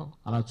చూసుకోవాలనో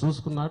అలా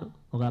చూసుకున్నాడు.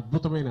 ఒక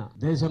అద్భుతమైన,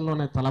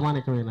 దేశంలోనే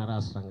తలమానికమైన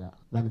రాష్ట్రంగా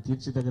దాన్ని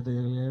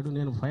తీర్చిదిద్దగలిగాడు.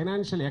 నేను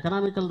ఫైనాన్షియల్,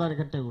 ఎకనామికల్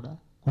దానికంటే కూడా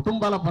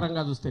కుటుంబాల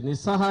పరంగా చూస్తే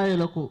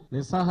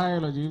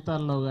నిస్సహాయుల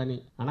జీవితాల్లో కానీ,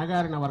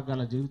 అణగారిన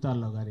వర్గాల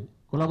జీవితాల్లో కానీ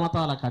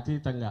కులమతాలకు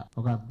అతీతంగా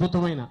ఒక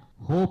అద్భుతమైన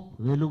హోప్,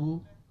 వెలుగు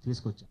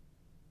తీసుకొచ్చారు.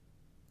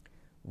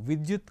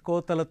 విద్యుత్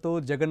కోతలతో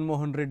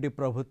జగన్మోహన్ రెడ్డి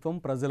ప్రభుత్వం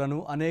ప్రజలను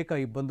అనేక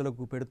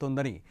ఇబ్బందులకు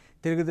పెడుతోందని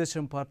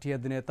తెలుగుదేశం పార్టీ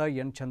అధినేత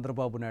ఎన్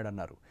చంద్రబాబు నాయుడు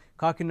అన్నారు.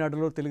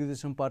 కాకినాడలో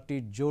తెలుగుదేశం పార్టీ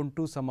జోన్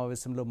 2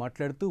 సమావేశంలో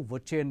మాట్లాడుతూ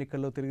వచ్చే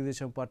ఎన్నికల్లో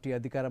తెలుగుదేశం పార్టీ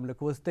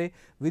అధికారంలోకి వస్తే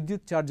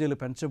విద్యుత్ ఛార్జీలు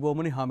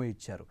పెంచబోమని హామీ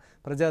ఇచ్చారు.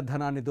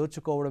 ప్రజాధనాన్ని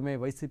దోచుకోవడమే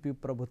వైసీపీ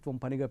ప్రభుత్వం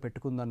పనిగా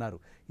పెట్టుకుందన్నారు.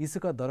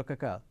 ఇసుక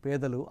దొరకక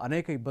పేదలు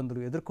అనేక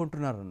ఇబ్బందులు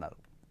ఎదుర్కొంటున్నారన్నారు.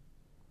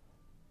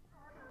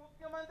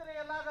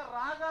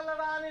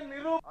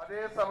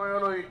 అదే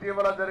సమయంలో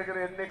ఇటీవల జరిగిన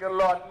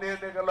ఎన్నికల్లో అన్ని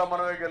ఎన్నికల్లో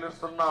మనమే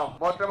గెలుస్తున్నాం.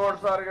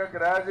 మొట్టమొదటిసారిగా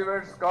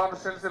గ్రాడ్యుయేట్స్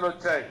కాన్స్టిట్యున్సీలు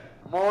వచ్చాయి.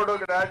 3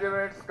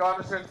 గ్రాడ్యుయేట్స్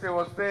కాన్స్టిట్యున్సీ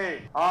వస్తే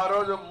ఆ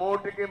రోజు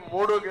 3కి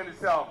 3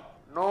 గెలిచాం.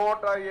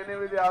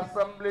 108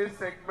 అసెంబ్లీ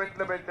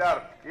సెగ్మెంట్లు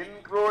పెట్టారు,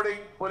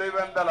 ఇన్క్లూడింగ్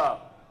పులివెందల.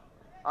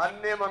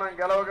 అన్ని మనం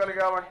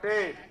గెలవగలిగామంటే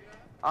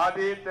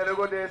అది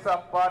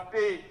తెలుగుదేశం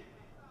పార్టీ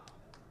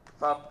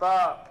సత్తా,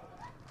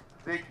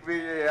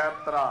 దిగ్విజయ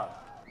యాత్ర.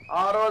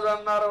 ఆ రోజు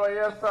అన్నారు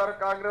వైఎస్ఆర్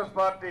కాంగ్రెస్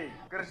పార్టీ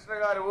కృష్ణ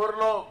గారి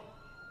ఊర్లో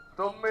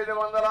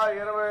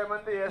 920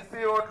 మంది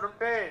ఎస్సీ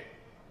ఓట్లుంటే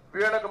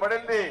వీళ్ళకు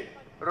పడింది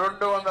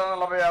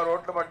 246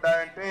 ఓట్లు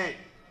పడ్డాయంటే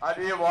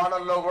అది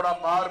వాళ్ళల్లో కూడా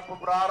మార్పు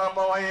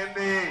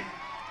ప్రారంభమైంది.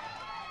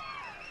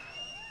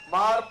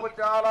 మార్పు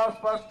చాలా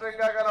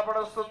స్పష్టంగా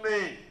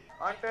కనపడుస్తుంది.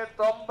 అంటే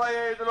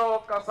 95లో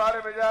ఒక్కసారి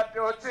మెజార్టీ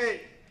వచ్చి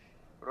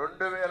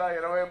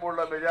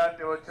 2023లో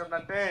మెజార్టీ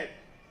వచ్చిందంటే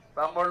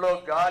తమ్ముళ్ళు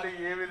గాలి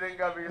ఏ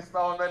విధంగా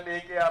వీస్తా ఉందని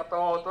నీకే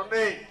అర్థం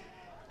అవుతుంది.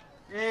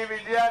 ఈ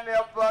విజయాన్ని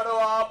ఎవ్వడు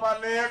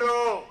ఆపలేడు.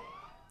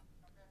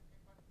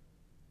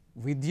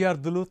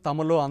 విద్యార్థులు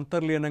తమలో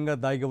అంతర్లీనంగా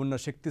దాగి ఉన్న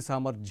శక్తి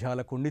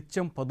సామర్థ్యాలకు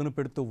నిత్యం పదును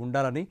పెడుతూ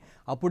ఉండాలని,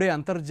 అప్పుడే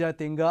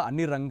అంతర్జాతీయంగా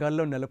అన్ని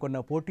రంగాల్లో నెలకొన్న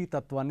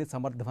పోటీతత్వాన్ని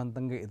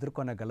సమర్థవంతంగా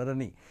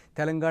ఎదుర్కొనగలరని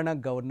తెలంగాణ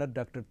గవర్నర్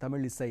డాక్టర్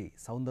తమిళిసై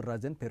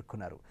సౌందరరాజన్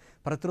పేర్కొన్నారు.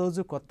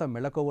 ప్రతిరోజు కొత్త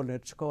మెళకువలు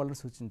నేర్చుకోవాలని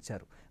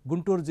సూచించారు.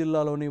 గుంటూరు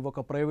జిల్లాలోని ఒక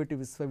ప్రైవేటు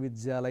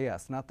విశ్వవిద్యాలయ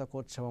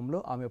స్నాతకోత్సవంలో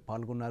ఆమె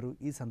పాల్గొన్నారు.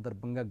 ఈ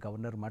సందర్భంగా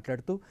గవర్నర్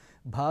మాట్లాడుతూ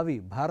భావి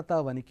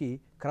భారతావనికి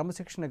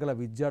క్రమశిక్షణ గల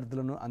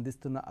విద్యార్థులను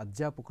అందిస్తున్న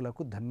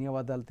అధ్యాపకులకు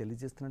ధన్యవాదాలు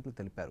తెలియజేస్తున్నట్లు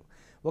తెలిపారు.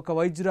 ఒక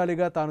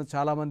వైద్యురాలిగా తాను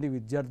చాలామంది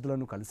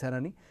విద్యార్థులను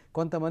కలిశానని,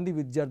 కొంతమంది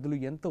విద్యార్థులు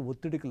ఎంతో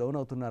ఒత్తిడికి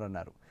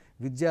లోనవుతున్నారన్నారు.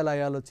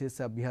 విద్యాలయాల్లో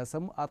చేసే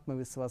అభ్యాసం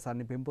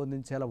ఆత్మవిశ్వాసాన్ని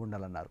పెంపొందించేలా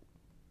ఉండాలన్నారు.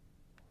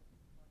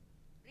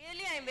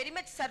 Really, I am very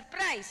much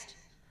surprised,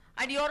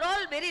 and you are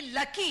all very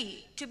lucky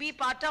to be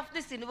part of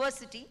this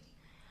university.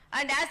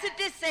 And as it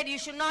is said, you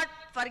should not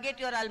forget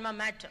your alma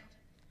mater.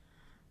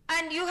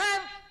 And you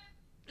have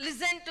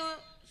listened to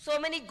so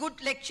many good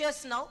lectures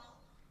now.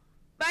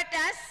 But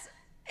as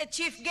a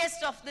chief guest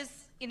of this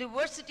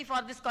university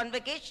for this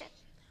convocation,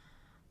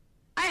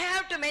 I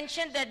have to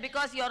mention that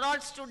because you are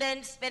all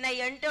students, when I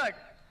entered,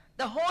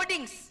 the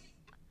hoardings,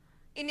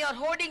 in your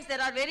hoardings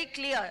there are very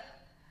clear.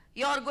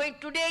 You are going,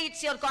 today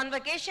it's your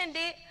convocation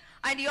day,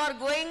 and you are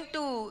going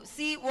to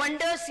see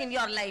wonders in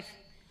your life.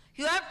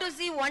 You have to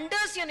see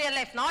wonders in your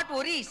life, not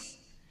worries.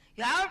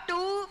 You have to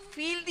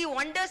feel the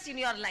wonders in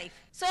your life.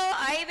 So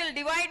I will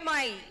divide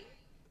my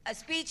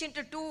speech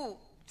into 2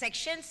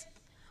 sections.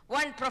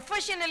 One,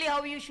 professionally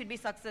how you should be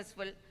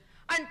successful,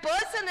 and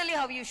personally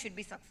how you should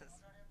be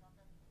successful.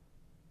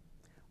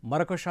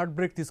 మరొక short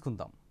break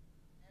తీసుకుందాం.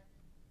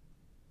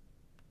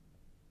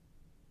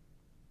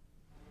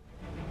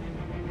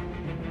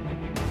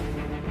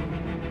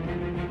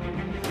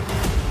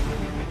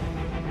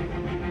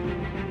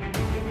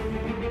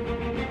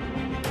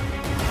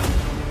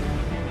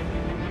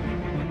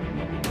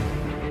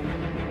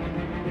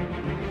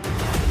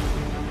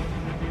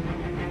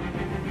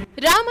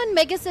 Ramon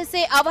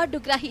Magsaysay award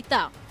గ్రహీత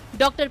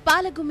doctor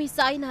Palagummi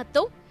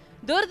సాయినాథ్తో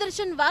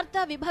Doordarshan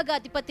వార్తా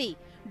విభాగాధిపతి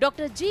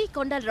doctor G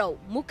Kondalarao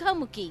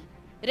ముఖాముఖి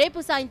రేపు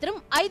సాయంత్రం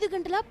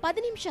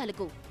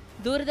 5:10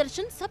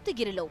 Doordarshan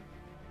సప్తగిరిలో.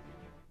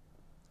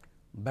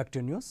 Back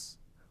to news.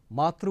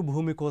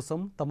 మాతృభూమి కోసం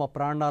తమ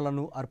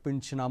ప్రాణాలను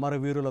అర్పించిన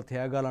అమరవీరుల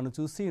త్యాగాలను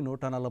చూసి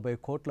 140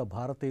 కోట్ల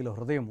భారతీయుల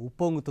హృదయం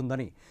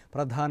ఉప్పొంగుతుందని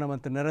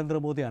ప్రధానమంత్రి నరేంద్ర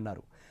మోదీ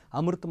అన్నారు.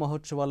 అమృత్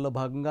మహోత్సవాల్లో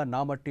భాగంగా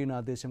నా మట్టి నా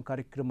దేశం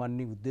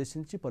కార్యక్రమాన్ని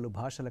ఉద్దేశించి పలు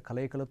భాషల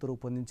కలయికలతో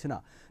రూపొందించిన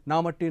నా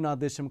మట్టి నా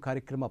దేశం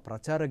కార్యక్రమ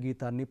ప్రచార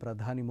గీతాన్ని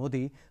ప్రధాని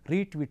మోదీ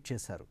రీట్వీట్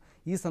చేశారు.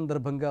 ఈ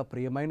సందర్భంగా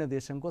ప్రియమైన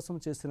దేశం కోసం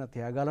చేసిన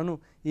త్యాగాలను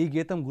ఈ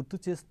గీతం గుర్తు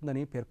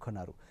చేస్తుందని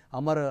పేర్కొన్నారు.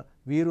 అమర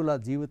వీరుల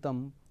జీవితం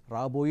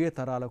రాబోయే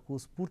తరాలకు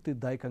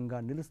స్ఫూర్తిదాయకంగా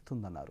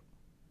నిలుస్తుందన్నారు.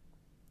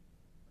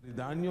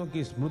 बलिदानियों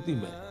की स्मृति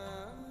में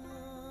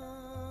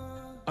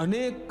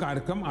अनेक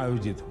कार्यक्रम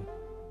आयोजित हों.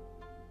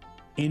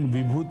 इन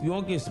विभूतियों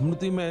की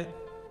स्मृति में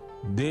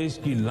देश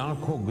की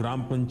लाखों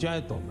ग्राम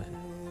पंचायतों में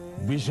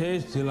विशेष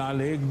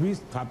शिलालेख भी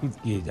स्थापित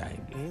किए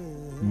जाएंगे.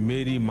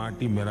 मेरी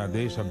माटी मेरा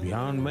देश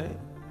अभियान में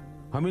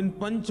हम इन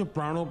पंच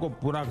प्राणों को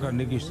पूरा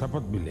करने की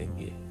शपथ भी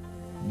लेंगे.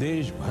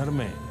 देश भर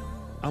में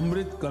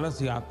अमृत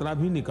कलश यात्रा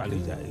भी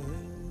निकाली जाएगी.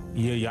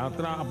 ये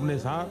यात्रा अपने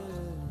साथ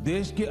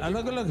देश के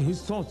अलग अलग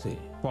हिस्सों से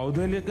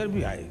पौधे लेकर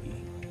भी आएगी.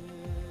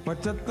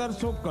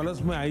 7500 कलश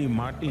में आई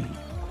माटी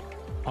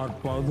और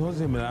पौधों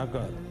से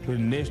मिलाकर फिर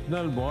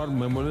नेशनल वॉर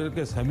मेमोरियल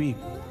के समीप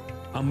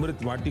अमृत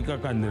वाटिका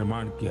का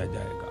निर्माण किया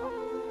जाएगा.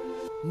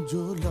 जो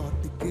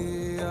लौट के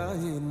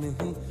आए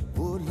नहीं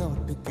वो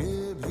लौट के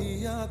भी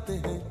आते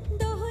हैं,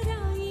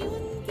 दोहराई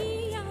उनकी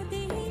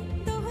यादें हैं,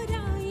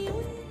 दोहराई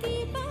उनकी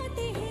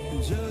बातें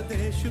हैं। जो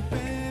देश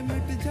पे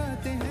मिट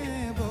जाते हैं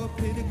वो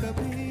फिर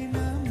कभी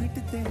ना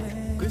मिटते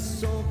हैं।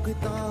 किस्सों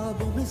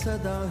किताब में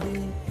सदा ही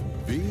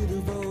वीर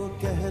वो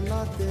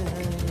कहलाते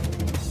हैं।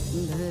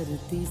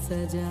 धरती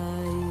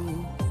सजाई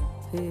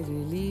फिर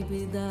ली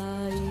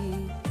विदाई,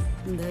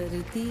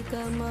 धरती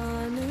का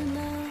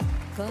मानना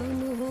कम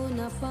हो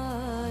न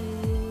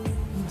पाए।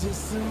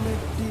 जिस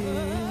मिट्टी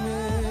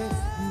में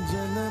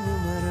जन्म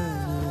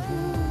मरण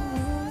है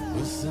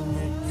उस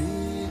मिट्टी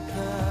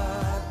का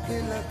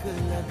तिलक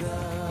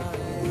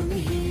लगाए।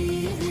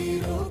 उन्हीं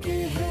वीरों के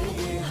हैं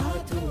ये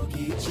हाथों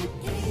की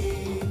चिट्ठी,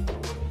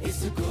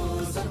 इसको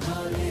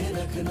संभाले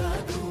रखना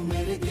तू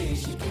मेरे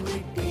देश की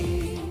मिट्टी।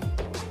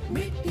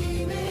 मिट्टी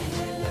में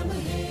है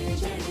लम्हे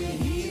जड़े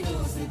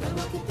हीरों से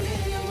दमकते,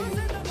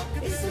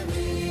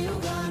 इसमें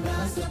उगाना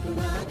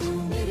सपना तू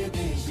मेरे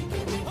देश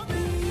की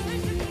मिट्टी।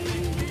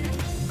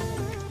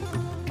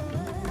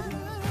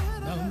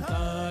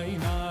 नमताई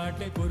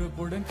नाटे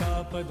कुरपुड़न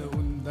कापद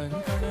उंदन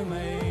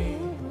कणमय,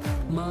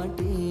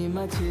 माटी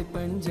मछे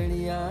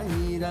पंजड़िया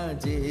हीरा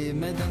जे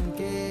में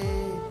दमके।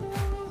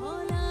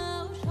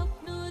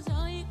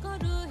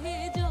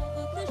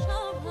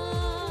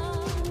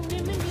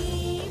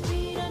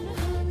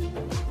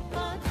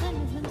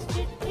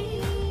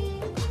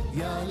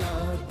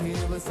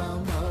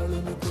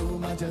 सांभाळून तू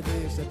माझ्या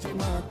देशाची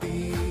माती।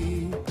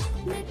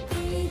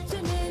 मिट्टी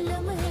में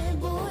लम्हे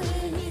बोए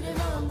हीरे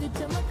वांग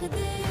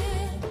चमकते,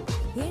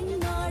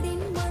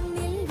 हिन्नाडिन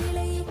मण्णिल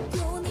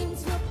विളയിക്കൂ നിൻ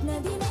സ്വപ്ന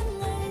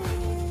ദിനങ്ങൾ।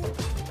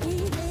 ഈ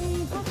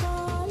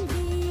ദൈവപാൽ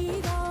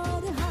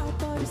വീരാർ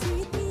ഹാത്തോർ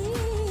സീതി,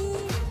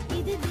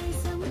 ఇది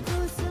దేశం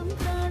కోసం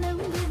ప్రాణం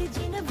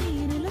విడిచిన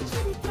వీరుల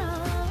చరిత్ర।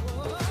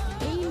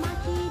 ఈ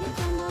మాటిరి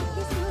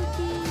చమకి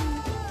సూచి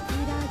ఈ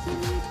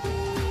రాజనీతి,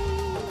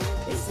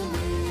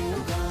 इसमें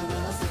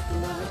उगाना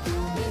सपना तू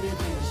मेरे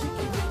देश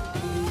की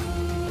मिट्टी।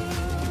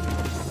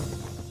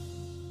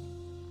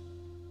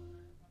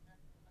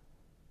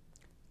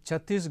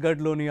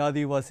 ఛత్తీస్గఢ్లోని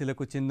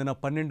ఆదివాసీలకు చెందిన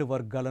 12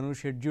 వర్గాలను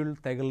షెడ్యూల్డ్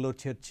తెగల్లో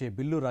చేర్చే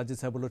బిల్లు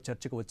రాజ్యసభలో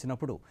చర్చకు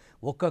వచ్చినప్పుడు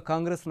ఒక్క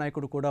కాంగ్రెస్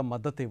నాయకుడు కూడా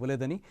మద్దతు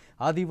ఇవ్వలేదని,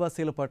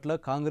 ఆదివాసీల పట్ల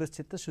కాంగ్రెస్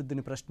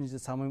చిత్తశుద్ధిని ప్రశ్నించే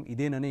సమయం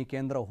ఇదేనని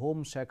కేంద్ర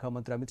హోంశాఖ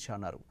మంత్రి అమిత్ షా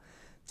అన్నారు.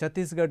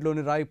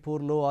 ఛత్తీస్గఢ్లోని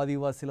రాయ్పూర్లో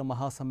ఆదివాసీల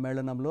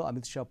మహాసమ్మేళనంలో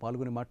అమిత్ షా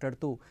పాల్గొని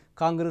మాట్లాడుతూ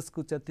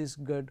కాంగ్రెస్కు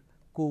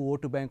ఛత్తీస్గఢ్కు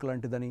ఓటు బ్యాంకు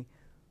లాంటిదని,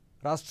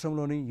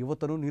 రాష్ట్రంలోని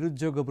యువతను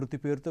నిరుద్యోగ భృతి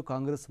పేరుతో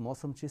కాంగ్రెస్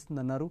మోసం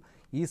చేసిందన్నారు.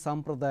 ఈ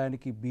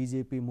సాంప్రదాయానికి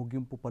బీజేపీ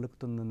ముగింపు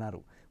పలుకుతుందన్నారు.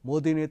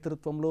 మోదీ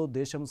నేతృత్వంలో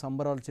దేశం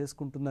సంబరాలు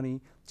చేసుకుంటుందని,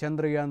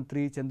 చంద్రయాన్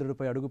 3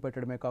 చంద్రుడిపై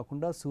అడుగుపెట్టడమే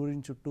కాకుండా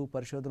సూర్యుని చుట్టూ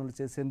పరిశోధనలు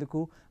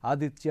చేసేందుకు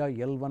ఆదిత్య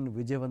L1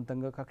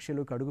 విజయవంతంగా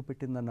కక్షలోకి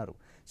అడుగుపెట్టిందన్నారు.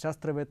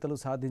 శాస్త్రవేత్తలు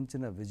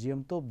సాధించిన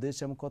విజయంతో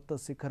దేశం కొత్త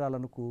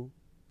శిఖరాలకు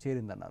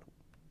చేరిందన్నారు.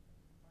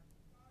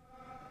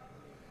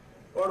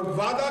 और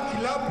वादा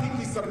खिलाफ भी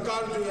की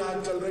सरकार जो यहाँ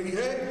चल रही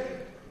है,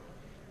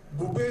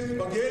 भूपेश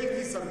बघेल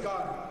की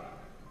सरकार,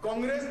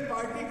 कांग्रेस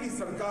पार्टी की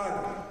सरकार,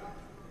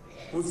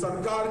 उस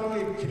सरकार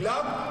के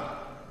खिलाफ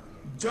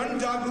जन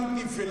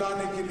जागृति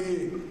फैलाने के लिए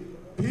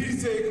फिर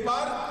से एक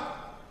बार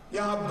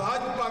यहां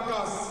भाजपा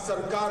का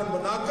सरकार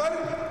बनाकर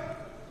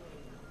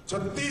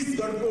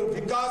छत्तीसगढ़ को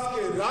विकास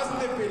के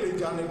रास्ते पे ले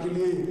जाने के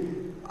लिए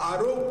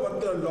आरोप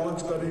पत्र लॉन्च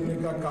करने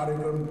का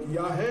कार्यक्रम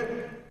किया है।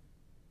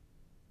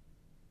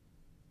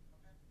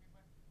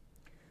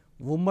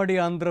 ఉమ్మడి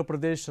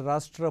ఆంధ్రప్రదేశ్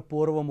రాష్ట్ర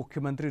పూర్వ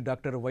ముఖ్యమంత్రి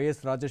డాక్టర్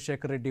వైఎస్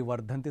రాజశేఖర రెడ్డి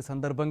వర్ధంతి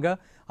సందర్భంగా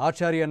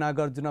ఆచార్య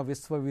నాగార్జున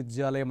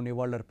విశ్వవిద్యాలయం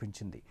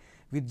నివాళులర్పించింది.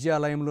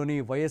 విద్యాలయంలోని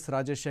వైఎస్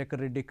రాజశేఖర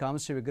రెడ్డి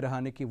కాంస్య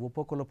విగ్రహానికి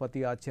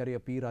ఉపకులపతి ఆచార్య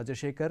పి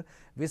రాజశేఖర్,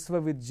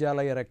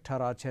 విశ్వవిద్యాలయ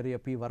రెక్టార్ ఆచార్య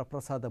పి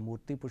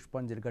వరప్రసాదమూర్తి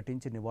పుష్పాంజలి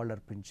ఘటించి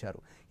నివాళులర్పించారు.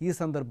 ఈ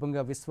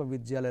సందర్భంగా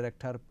విశ్వవిద్యాలయ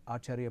రెక్టార్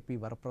ఆచార్య పి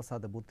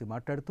వరప్రసాదమూర్తి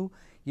మాట్లాడుతూ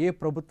ఏ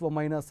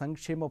ప్రభుత్వమైన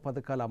సంక్షేమ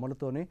పథకాల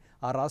అమలుతోనే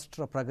ఆ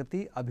రాష్ట్ర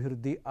ప్రగతి,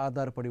 అభివృద్ధి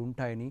ఆధారపడి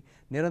ఉంటాయని,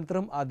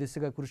 నిరంతరం ఆ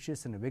దిశగా కృషి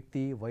చేసిన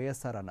వ్యక్తి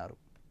వైఎస్ఆర్ అన్నారు.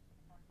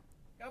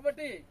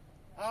 కాబట్టి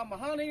ఆ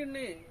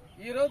మహానీయుడిని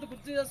ఈ రోజు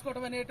గుర్తు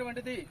చేసుకోవడం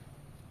అనేటువంటిది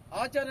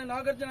ఆచార్య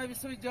నాగార్జున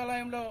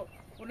విశ్వవిద్యాలయంలో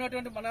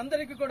ఉన్నటువంటి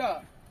మనందరికీ కూడా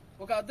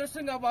ఒక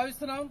అదృష్టంగా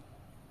భావిస్తున్నాం.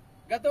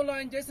 గతంలో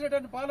ఆయన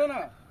చేసినటువంటి పాలన,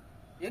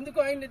 ఎందుకు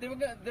ఆయన్ని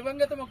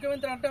దివంగత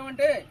ముఖ్యమంత్రి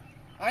అంటామంటే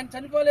ఆయన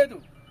చనిపోలేదు,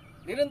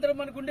 నిరంతరం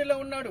మన గుండెల్లో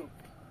ఉన్నాడు.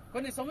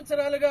 కొన్ని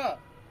సంవత్సరాలుగా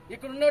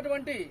ఇక్కడ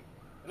ఉన్నటువంటి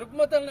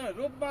రుగ్మతలను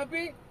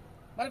రూపుమాపి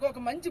మనకు ఒక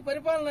మంచి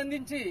పరిపాలన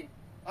అందించి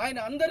ఆయన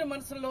అందరి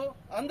మనసుల్లో,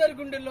 అందరి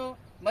గుండెల్లో,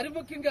 మరి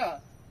ముఖ్యంగా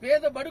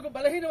పేద బడుగు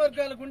బలహీన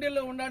వర్గాల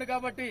గుండెల్లో ఉన్నాడు.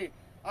 కాబట్టి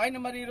ఆయన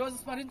మరి ఈ రోజు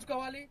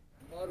స్మరించుకోవాలి.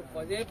 వారు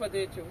పదే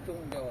పదే చెబుతూ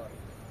ఉండేవారు,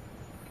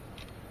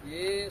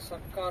 ఏ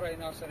సర్కార్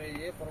అయినా సరే,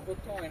 ఏ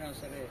ప్రభుత్వం అయినా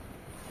సరే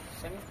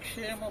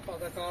సంక్షేమ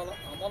పథకాల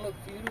అమలు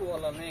తీరు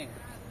వల్లనే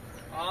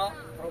ఆ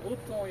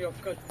ప్రభుత్వం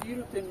యొక్క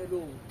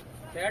తీరుతెన్నులు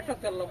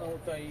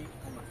తేటతెల్లమవుతాయి.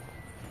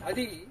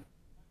 అది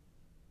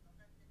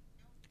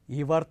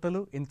ఈ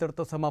వార్తలు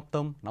ఇంతటితో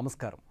సమాప్తం.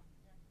 నమస్కారం.